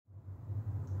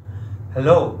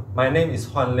Hello, my name is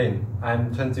Huan Lin.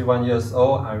 I'm 21 years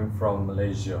old. I'm from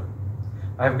Malaysia.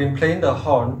 I've been playing the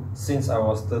horn since I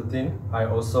was 13. I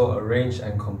also arrange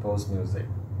and compose music.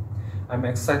 I'm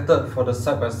excited for the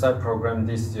side-by-side program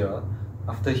this year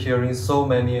after hearing so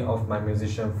many of my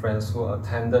musician friends who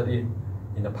attended it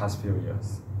in the past few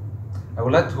years. I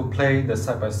would like to play the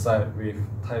side-by-side with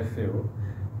Thai Phil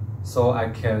so I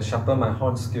can sharpen my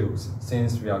horn skills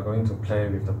since we are going to play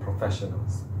with the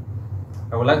professionals.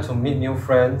 I would like to meet new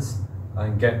friends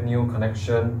and get new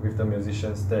connection with the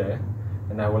musicians there,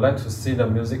 and I would like to see the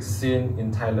music scene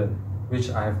in Thailand, which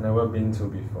I have never been to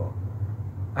before.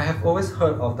 I have always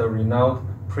heard of the renowned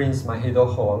Prince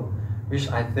Mahido Hall, which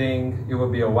I think it will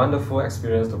be a wonderful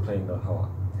experience to play in the hall.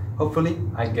 Hopefully,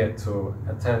 I get to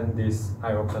attend this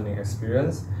eye-opening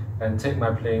experience and take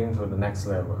my playing to the next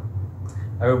level.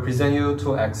 I will present you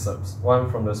two excerpts,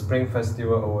 one from the Spring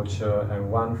Festival Overture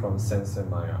and one from Sensei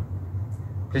Maya.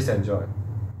 Please enjoy.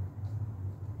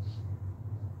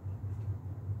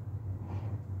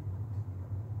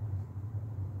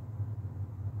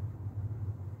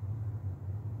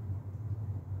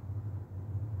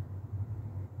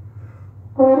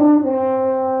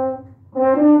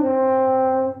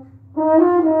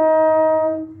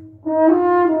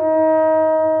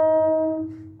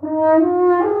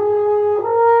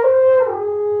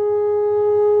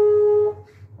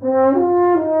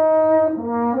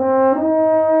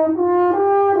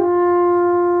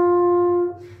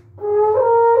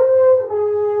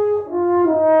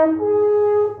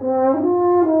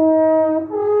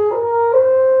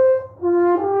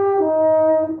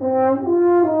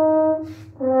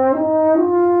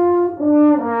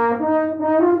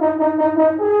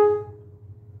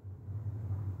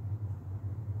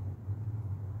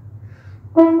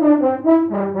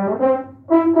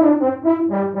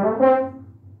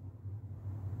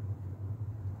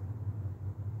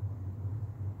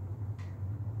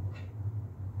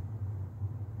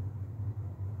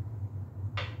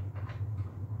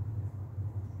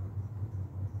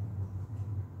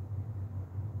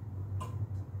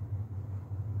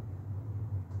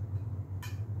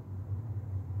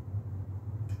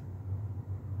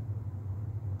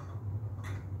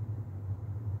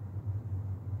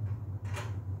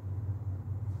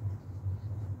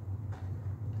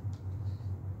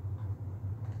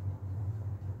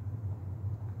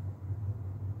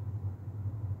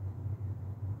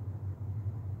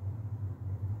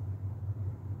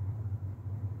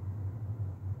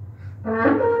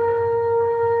 Mm-hmm.